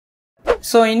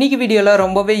So இன்னைக்கு வீடியோவில்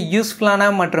ரொம்பவே யூஸ்ஃபுல்லான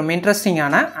மற்றும்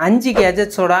இன்ட்ரெஸ்டிங்கான 5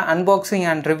 கேஜெட்ஸோட அன்பாக்சிங்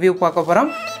அண்ட் ரிவ்யூ பார்க்க போகிறோம்.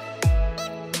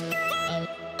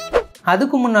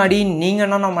 அதுக்கு முன்னாடி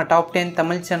நீங்களும் நம்ம டாப் 10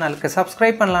 தமிழ் சேனலுக்கு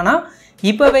சப்ஸ்கிரைப் பண்ணலன்னா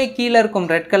இப்போவே கீழே இருக்கும்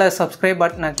ரெட் கலர் சப்ஸ்கிரைப்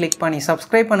பட்டனை கிளிக் பண்ணி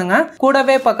சப்ஸ்கிரைப் பண்ணுங்கள்.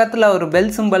 கூடவே பக்கத்தில் ஒரு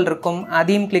பெல் சிம்பல் இருக்கும்,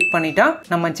 அதையும் கிளிக் பண்ணிட்டா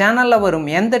நம்ம சேனலில் வரும்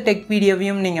எந்த டெக்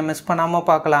வீடியோவையும் நீங்கள் மிஸ் பண்ணாமல்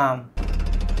பார்க்கலாம்.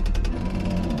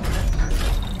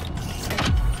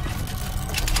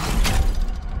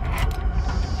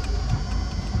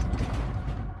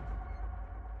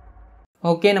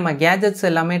 ஓகே, நம்ம கேஜெட்ஸ்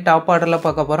எல்லாமே டாப் ஆர்டரில்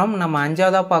பார்க்க போகிறோம். நம்ம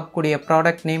 5ஆவதாக பார்க்கக்கூடிய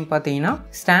ப்ராடக்ட் நேம் பார்த்தீங்கன்னா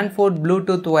Stanford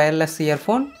Bluetooth wireless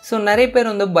earphone. So நிறைய பேர்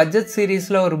பட்ஜெட்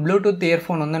சீரீஸில் ஒரு ப்ளூடூத்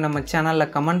இயர்ஃபோன் நம்ம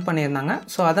சேனலில் கமெண்ட் பண்ணியிருந்தாங்க.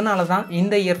 ஸோ அதனால தான்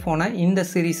இந்த இயர்ஃபோனை இந்த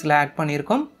சீரீஸில் ஆட்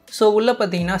பண்ணியிருக்கோம். ஸோ உள்ளே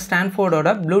பார்த்தீங்கன்னா ஸ்டான்ஃபோர்டோட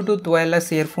ப்ளூடூத் ஒயர்லெஸ்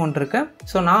இயர்ஃபோன் இருக்குது.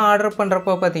 ஸோ நான் ஆர்டர்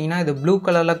பண்ணுறப்ப பார்த்தீங்கன்னா இது ப்ளூ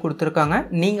கலரில் கொடுத்துருக்காங்க.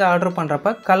 நீங்கள் ஆர்டர்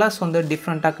பண்ணுறப்ப கலர்ஸ்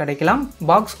டிஃப்ரெண்ட்டாக கிடைக்கலாம்.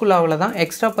 பாக்ஸ்குள்ளே அவ்வளோதான்.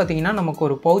 எக்ஸ்ட்ரா பார்த்தீங்கன்னா நமக்கு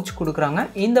ஒரு பவுச் கொடுக்குறாங்க.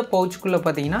 இந்த பவுச்சுக்குள்ளே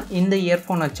பார்த்தீங்கன்னா இந்த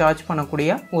இயர்ஃபோனை சார்ஜ்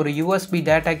பண்ணக்கூடிய ஒரு யூஎஸ்பி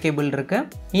டேட்டா கேபிள்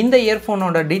இருக்குது. இந்த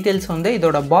இயர்ஃபோனோட டீட்டெயில்ஸ்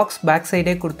இதோட பாக்ஸ் பேக்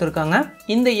சைடே கொடுத்துருக்காங்க.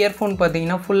 இந்த இயர்ஃபோன்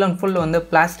பார்த்தீங்கன்னா ஃபுல் அண்ட் ஃபுல்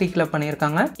பிளாஸ்டிக்கில்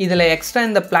பண்ணியிருக்காங்க. இதில் எக்ஸ்ட்ரா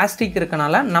இந்த பிளாஸ்டிக்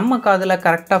இருக்கனால நம்ம காதில்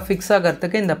கரெக்டாக ஃபிக்ஸ்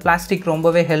ஆகிறதுக்கு இந்த பிளாஸ்டிக்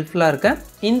ரொம்பவே ஹெல்ப்ஃபுல்லாக இருக்கு.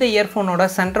 இந்த இயர்ஃபோனோட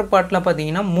சென்டர் பார்ட்டில்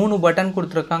பார்த்தீங்கன்னா 3 பட்டன்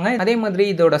கொடுத்துருக்காங்க. அதே மாதிரி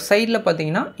இதோட சைடில்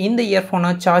பார்த்தீங்கன்னா இந்த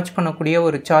இயர்ஃபோனை சார்ஜ் பண்ணக்கூடிய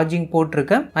ஒரு சார்ஜிங் போர்ட்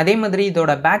இருக்கு. அதே மாதிரி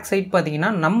இதோட பேக் சைட்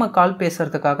பார்த்தீங்கன்னா நம்ம கால்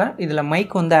பேசுறதுக்காக இதில்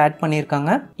மைக் ஆட்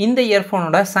பண்ணியிருக்காங்க. இந்த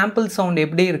இயர்ஃபோனோட சாம்பிள் சவுண்ட்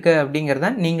எப்படி இருக்கு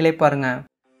அப்படிங்கிறத நீங்களே பாருங்க.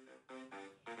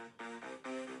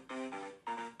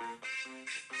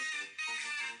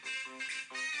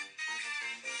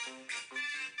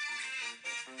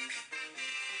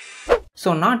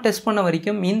 ஸோ நான் டெஸ்ட் பண்ண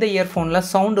வரைக்கும் இந்த இயர்ஃபோனில்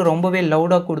சவுண்டு ரொம்பவே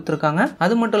லவுடாக கொடுத்துருக்காங்க.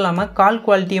 அது மட்டும் இல்லாமல் கால்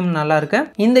குவாலிட்டியும் நல்லா இருக்கு.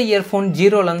 இந்த இயர்ஃபோன்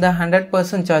 0லேருந்து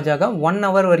 100% சார்ஜ் ஆக 1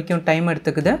 hour வரைக்கும் டைம்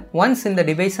எடுத்துக்குது. ஒன்ஸ் இந்த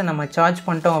டிவைஸை நம்ம சார்ஜ்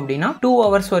பண்ணிட்டோம் அப்படின்னா 2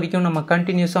 hours வரைக்கும் நம்ம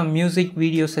கண்டினியூஸாக மியூசிக்,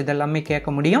 வீடியோஸ் இதெல்லாமே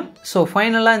கேட்க முடியும். ஸோ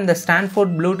ஃபைனலாக இந்த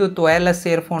ஸ்டான்ஃபோர்ட் ப்ளூடூத் ஒயர்லெஸ்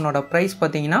இயர்ஃபோனோட ப்ரைஸ்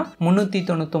பார்த்தீங்கன்னா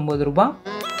 399 ரூபாய்.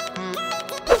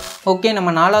 ஓகே,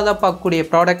 நம்ம 4ஆவதாக பார்க்கக்கூடிய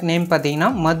ப்ராடக்ட் நேம் பார்த்தீங்கன்னா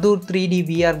Mathur 3D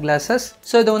VR classes.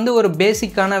 So இது ஒரு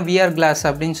பேசிக்கான VR கிளாஸ்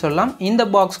அப்படின்னு சொல்லலாம். இந்த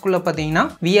பாக்ஸ்குள்ளே பார்த்தீங்கன்னா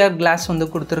VR கிளாஸ்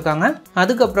கொடுத்துருக்காங்க.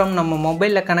 அதுக்கப்புறம் நம்ம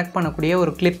மொபைலில் கனெக்ட் பண்ணக்கூடிய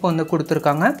ஒரு கிளிப்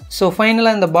கொடுத்துருக்காங்க. ஸோ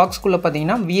ஃபைனலாக இந்த பாக்ஸ்குள்ளே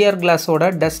பார்த்தீங்கன்னா VR கிளாஸோட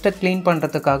டஸ்ட்டை க்ளீன்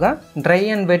பண்ணுறதுக்காக try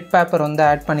and wet paper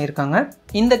ad பண்ணியிருக்காங்க.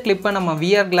 இந்த கிளிப்பை நம்ம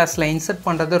VR கிளாஸில் இன்சர்ட்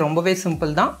பண்ணுறது ரொம்பவே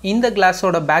சிம்பிள் தான். இந்த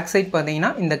கிளாஸோட பேக் சைட்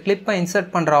பார்த்தீங்கன்னா இந்த கிளிப்பை இன்சர்ட்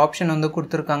பண்ணுற ஆப்ஷன்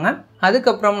கொடுத்துருக்காங்க.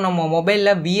 அதுக்கப்புறம் நம்ம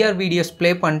மொபைலில் VR வீடியோஸ் ப்ளே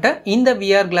பண்ணிட்டு இந்த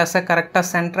VR கிளாஸை கரெக்டாக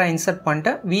சென்டராக இன்சர்ட்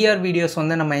பண்ணிட்டு VR வீடியோஸ்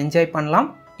நம்ம என்ஜாய் பண்ணலாம்.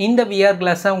 இந்த VR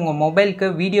கிளாஸை உங்கள் மொபைலுக்கு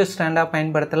வீடியோ ஸ்டாண்டாக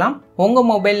பயன்படுத்தலாம். உங்கள்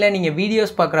மொபைலில் நீங்கள்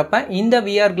வீடியோஸ் பார்க்குறப்ப இந்த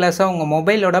VR கிளாஸை உங்கள்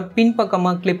மொபைலோட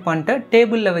பின்பக்கமாக கிளிப் பண்ணிட்டு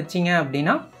டேபிளில் வச்சிங்க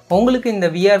அப்படின்னா உங்களுக்கு இந்த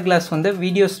VR கிளாஸ்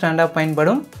வீடியோ ஸ்டாண்டாக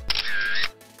பயன்படும்.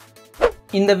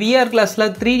 இந்த VR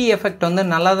கிளாஸில் 3D எஃபெக்ட்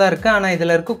நல்லா தான் இருக்குது. ஆனால்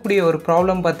இதில் இருக்கக்கூடிய ஒரு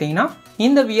ப்ராப்ளம் பார்த்தீங்கன்னா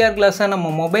இந்த VR கிளாஸை நம்ம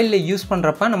மொபைலில் யூஸ்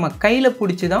பண்ணுறப்ப நம்ம கையில்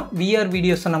பிடிச்சி தான் VR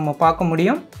வீடியோஸை நம்ம பார்க்க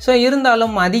முடியும். ஸோ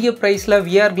இருந்தாலும் அதிக ப்ரைஸில்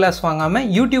VR கிளாஸ் வாங்காமல்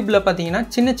யூடியூப்பில் பார்த்தீங்கன்னா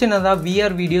சின்னதாக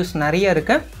VR வீடியோஸ் நிறைய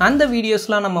இருக்குது. அந்த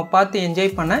வீடியோஸ்லாம் நம்ம பார்த்து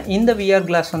என்ஜாய் பண்ண இந்த VR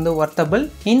கிளாஸ் ஒர்த்தபிள்.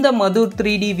 இந்த மதூர்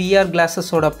 3D VR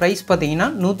கிளாஸஸோட ப்ரைஸ் பார்த்தீங்கன்னா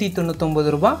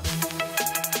 199 ரூபாய்.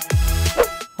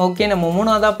 ஓகே, நம்ம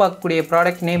 3ஆவதாக பார்க்கக்கூடிய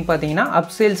ப்ராடக்ட் நேம் பார்த்தீங்கன்னா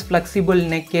Absales flexible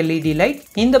neck LED light.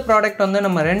 இந்த ப்ராடக்ட்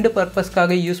நம்ம 2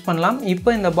 பர்பஸ்க்காக யூஸ் பண்ணலாம். இப்போ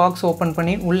இந்த பாக்ஸ் ஓப்பன்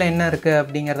பண்ணி உள்ளே என்ன இருக்குது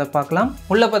அப்படிங்கிறத பார்க்கலாம்.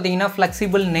 உள்ளே பார்த்தீங்கன்னா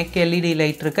ஃப்ளெக்சிபிள் நெக் LED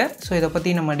லைட் இருக்கு. ஸோ இதை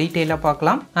பற்றி நம்ம டீட்டெயிலாக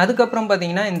பார்க்கலாம். அதுக்கப்புறம்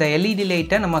பார்த்தீங்கன்னா இந்த LED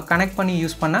லைட்டை நம்ம கனெக்ட் பண்ணி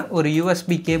யூஸ் பண்ண ஒரு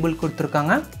USB கேபிள்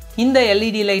கொடுத்துருக்காங்க. இந்த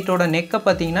LED லைட்டோட நெக்கை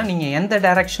பார்த்தீங்கன்னா நீங்கள் எந்த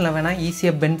டைரக்ஷனில் வேணால்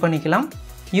ஈஸியாக பெண்ட் பண்ணிக்கலாம்.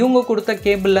 இவங்க கொடுத்த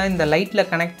கேபிளில் இந்த லைட்டில்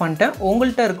கனெக்ட் பண்ணிட்டு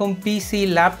உங்கள்கிட்ட இருக்கும் PC,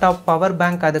 லேப்டாப், பவர்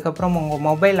பேங்க், அதுக்கப்புறம் உங்கள்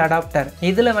மொபைல் அடாப்டர்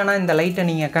இதில் வேணால் இந்த லைட்டை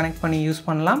நீங்கள் கனெக்ட் பண்ணி யூஸ்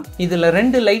பண்ணலாம். இதில்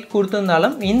 2 லைட்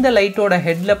கொடுத்துருந்தாலும் இந்த லைட்டோட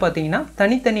ஹெட்டில் பார்த்தீங்கன்னா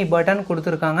தனித்தனி பட்டன்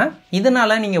கொடுத்துருக்காங்க.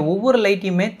 இதனால் நீங்கள் ஒவ்வொரு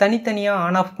லைட்டையுமே தனித்தனியாக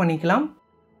ஆன் ஆஃப் பண்ணிக்கலாம்.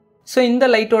 ஸோ இந்த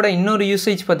லைட்டோட இன்னொரு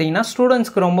யூசேஜ் பார்த்தீங்கன்னா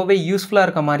ஸ்டூடெண்ட்ஸ்க்கு ரொம்பவே யூஸ்ஃபுல்லாக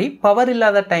இருக்க மாதிரி பவர்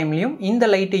இல்லாத டைம்லையும் இந்த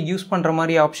லைட்டை யூஸ் பண்ணுற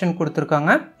மாதிரி ஆப்ஷன்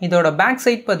கொடுத்துருக்காங்க. இதோட பேக்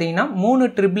சைட் பார்த்தீங்கன்னா 3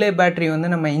 AAA பேட்டரி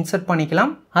நம்ம இன்சர்ட்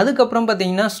பண்ணிக்கலாம். அதுக்கப்புறம்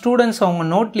பார்த்தீங்கன்னா ஸ்டூடெண்ட்ஸ் அவங்க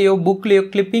நோட்லேயோ புக்லேயோ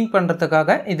கிளிப்பிங்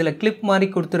பண்ணுறதுக்காக இதில் கிளிப் மாதிரி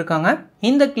கொடுத்துருக்காங்க.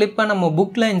 இந்த கிளிப்பை நம்ம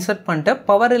புக்கில் இன்சர்ட் பண்ணிட்டு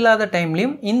பவர் இல்லாத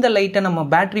டைம்லையும் இந்த லைட்டை நம்ம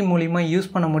பேட்டரி மூலிமா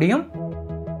யூஸ் பண்ண முடியும்.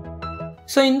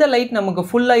 ஸோ இந்த லைட் நமக்கு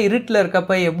ஃபுல்லாக இருட்டில்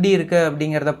இருக்கப்ப எப்படி இருக்குது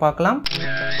அப்படிங்கிறத பார்க்கலாம்.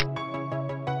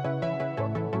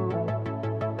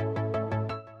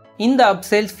 இந்த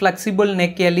Absales ஃப்ளெக்சிபிள்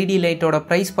நெக் LED லைட்டோட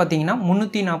ப்ரைஸ் பார்த்தீங்கன்னா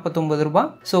 349 ரூபாய்.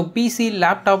 ஸோ PC,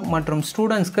 லேப்டாப் மற்றும்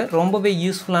ஸ்டூடெண்ட்ஸ்க்கு ரொம்பவே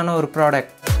யூஸ்ஃபுல்லான ஒரு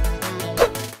ப்ராடக்ட்.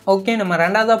 ஓகே, நம்ம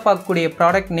 2ஆவதாக பார்க்கக்கூடிய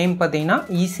ப்ராடக்ட் நேம் பார்த்தீங்கன்னா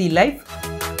ஈஸி லைஃப்.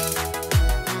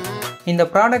 இந்த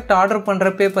ப்ராடக்ட் ஆர்டர்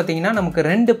பண்ணுறப்பே பார்த்தீங்கன்னா நமக்கு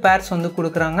 2 பேர்ஸ் வந்து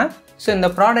கொடுக்குறாங்க. ஸோ இந்த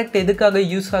ப்ராடக்ட் எதுக்காக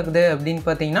யூஸ் ஆகுது அப்படின்னு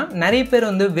பார்த்தீங்கன்னா நிறைய பேர்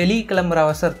வந்து வெளியே கிளம்புற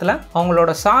அவசரத்தில்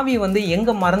அவங்களோட சாவி வந்து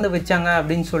எங்கே மறந்து வச்சாங்க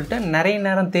அப்படின்னு சொல்லிட்டு நிறைய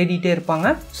நேரம் தேடிட்டே இருப்பாங்க.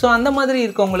 ஸோ அந்த மாதிரி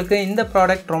இருக்கவங்களுக்கு இந்த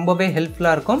ப்ராடக்ட் ரொம்பவே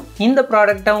ஹெல்ப்ஃபுல்லாக இருக்கும். இந்த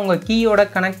ப்ராடக்டை உங்கள் கீயோட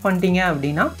கனெக்ட் பண்ணிட்டீங்க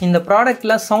அப்படின்னா இந்த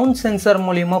ப்ராடக்டில் சவுண்ட் சென்சர்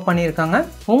மூலியமா பண்ணியிருக்காங்க.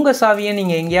 உங்கள் சாவியை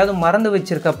நீங்கள் எங்கேயாவது மறந்து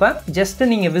வச்சிருக்கப்ப ஜஸ்ட்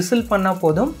நீங்கள் விசில் பண்ணால்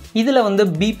போதும், இதில் வந்து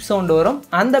பீப் சவுண்ட் வரும்.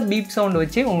 அந்த பீப் சவுண்ட்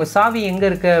வச்சு உங்கள் சாவி எங்கே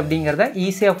இருக்குது அப்படிங்கிறத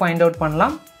ஈஸியாக ஃபைண்ட் அவுட்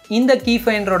பண்ணலாம். இந்த கீ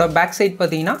ஃபைண்டரோட பேக் சைட்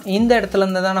பார்த்தீங்கன்னா இந்த இடத்துல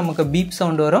இருந்து தான் நமக்கு பீப்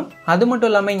சவுண்ட் வரும். அது மட்டும்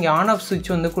இல்லாமல் இங்கே ஆன் ஆஃப்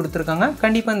சுவிட்ச் வந்து கொடுத்துருக்காங்க.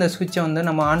 கண்டிப்பாக இந்த சுவிட்சை வந்து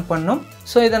நம்ம ஆன் பண்ணணும்.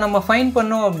 ஸோ இதை நம்ம ஃபைன்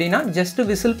பண்ணோம் அப்படின்னா ஜஸ்ட்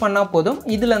விசில் பண்ணால் போதும்,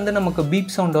 இதுலேருந்து நமக்கு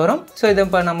பீப் சவுண்ட் வரும். ஸோ இதை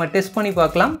இப்போ நம்ம டெஸ்ட் பண்ணி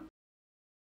பார்க்கலாம்.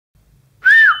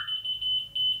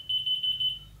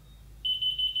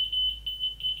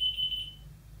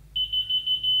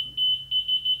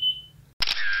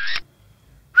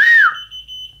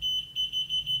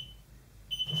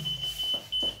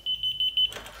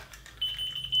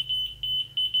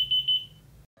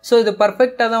 ஸோ இது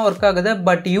பர்ஃபெக்டாக தான் ஒர்க் ஆகுது.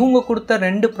 பட் இவங்க கொடுத்த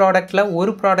 2 ப்ராடக்ட்டில்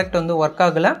ஒரு ப்ராடக்ட் வந்து ஒர்க்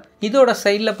ஆகலை. இதோட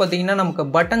சைடில் பார்த்தீங்கன்னா நமக்கு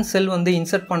பட்டன் செல் வந்து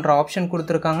இன்சர்ட் பண்ணுற ஆப்ஷன்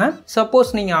கொடுத்துருக்காங்க.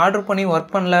 சப்போஸ் நீங்கள் ஆர்டர் பண்ணி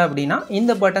ஒர்க் பண்ணல அப்படின்னா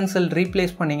இந்த பட்டன் செல்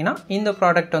ரீப்ளேஸ் பண்ணிங்கன்னா இந்த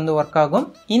ப்ராடக்ட் வந்து ஒர்க் ஆகும்.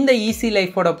 இந்த ஈஸி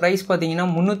லைஃபோட ப்ரைஸ் பார்த்தீங்கன்னா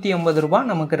 350 ரூபா.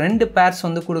 நமக்கு 2 பேர்ஸ்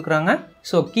வந்து கொடுக்குறாங்க.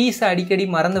 ஸோ கீஸ் அடிக்கடி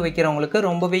மறந்து வைக்கிறவங்களுக்கு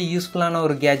ரொம்பவே யூஸ்ஃபுல்லான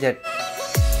ஒரு கேஜெட்.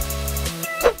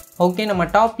 ஓகே, நம்ம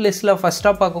டாப் லிஸ்ட்டில்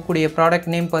ஃபஸ்ட்டாக பார்க்கக்கூடிய ப்ராடக்ட்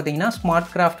நேம் பார்த்தீங்கன்னா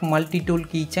ஸ்மார்ட்கிராஃப்ட் மல்டி டூல்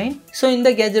கீச்சைன். ஸோ இந்த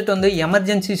கேஜெட் வந்து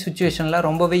எமர்ஜென்சி சுச்சுவேஷனில்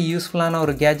ரொம்பவே யூஸ்ஃபுல்லான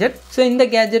ஒரு கேஜெட். ஸோ இந்த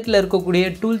கேஜெட்டில் இருக்கக்கூடிய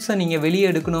டூல்ஸை நீங்கள் வெளியே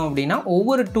எடுக்கணும் அப்படின்னா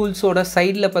ஒவ்வொரு டூல்ஸோட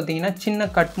சைடில் பார்த்தீங்கன்னா சின்ன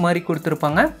கட் மாதிரி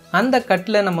கொடுத்துருப்பாங்க. அந்த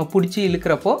கட்டில் நம்ம பிடிச்சி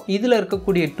இழுக்கிறப்போ இதில்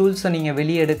இருக்கக்கூடிய டூல்ஸை நீங்கள்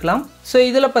வெளியே எடுக்கலாம். ஸோ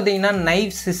இதில் பார்த்தீங்கன்னா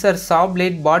நைஃப், சிசர், சா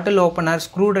பிளேட், பாட்டில் ஓப்பனர்,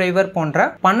 ஸ்க்ரூ டிரைவர் போன்ற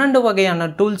 12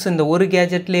 வகையான டூல்ஸ் இந்த ஒரு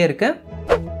கேஜெட்லேயே இருக்குது.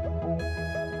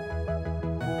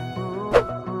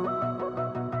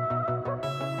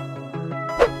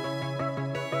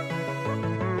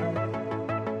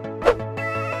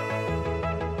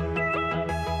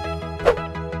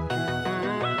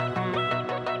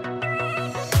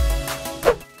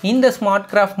 இந்த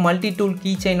ஸ்மார்ட்கிராஃப்ட் மல்டி டூல்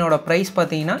கீச்சைனோட ப்ரைஸ்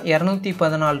பார்த்தீங்கன்னா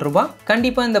 214 ரூபா.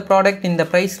 கண்டிப்பாக இந்த ப்ராடக்ட் இந்த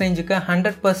ப்ரைஸ் ரேஞ்சுக்கு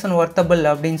 100% ஒர்த்தபிள்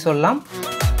அப்படின்னு சொல்லலாம்.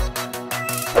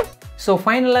 ஸோ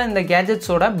ஃபைனலாக இந்த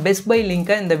கேஜெட்ஸோட பெஸ்ட் பை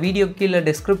லிங்க்கை இந்த வீடியோ கீழே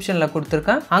டிஸ்கிரிப்ஷனில்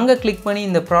கொடுத்துருக்கேன். அங்கே கிளிக் பண்ணி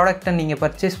இந்த ப்ராடக்ட்டை நீங்கள்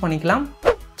பர்ச்சேஸ் பண்ணிக்கலாம்.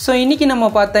 ஸோ இன்றைக்கி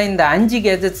நம்ம பார்த்த இந்த 5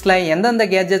 கேஜெட்ஸில் எந்தெந்த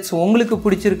கேஜெட்ஸ் உங்களுக்கு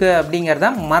பிடிச்சிருக்கு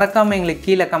அப்படிங்கிறத மறக்காமல் எங்களுக்கு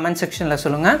கீழே கமெண்ட் செக்ஷனில்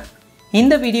சொல்லுங்கள்.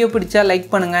 இந்த வீடியோ பிடிச்சா லைக்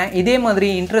பண்ணுங்கள். இதே மாதிரி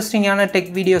இன்ட்ரெஸ்டிங்கான டெக்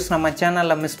வீடியோஸ் நம்ம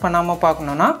சேனலில் மிஸ் பண்ணாமல்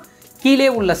பார்க்கணுன்னா கீழே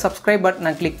உள்ள சப்ஸ்கிரைப்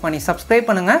பட்டனை கிளிக் பண்ணி சப்ஸ்கிரைப்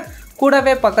பண்ணுங்கள்.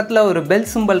 கூடவே பக்கத்தில் ஒரு பெல்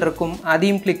சிம்பல் இருக்கும்,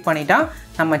 அதையும் கிளிக் பண்ணிட்டா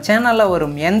நம்ம சேனலில்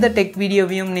வரும் எந்த டெக்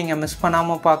வீடியோவையும் நீங்கள் மிஸ்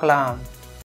பண்ணாமல் பார்க்கலாம்.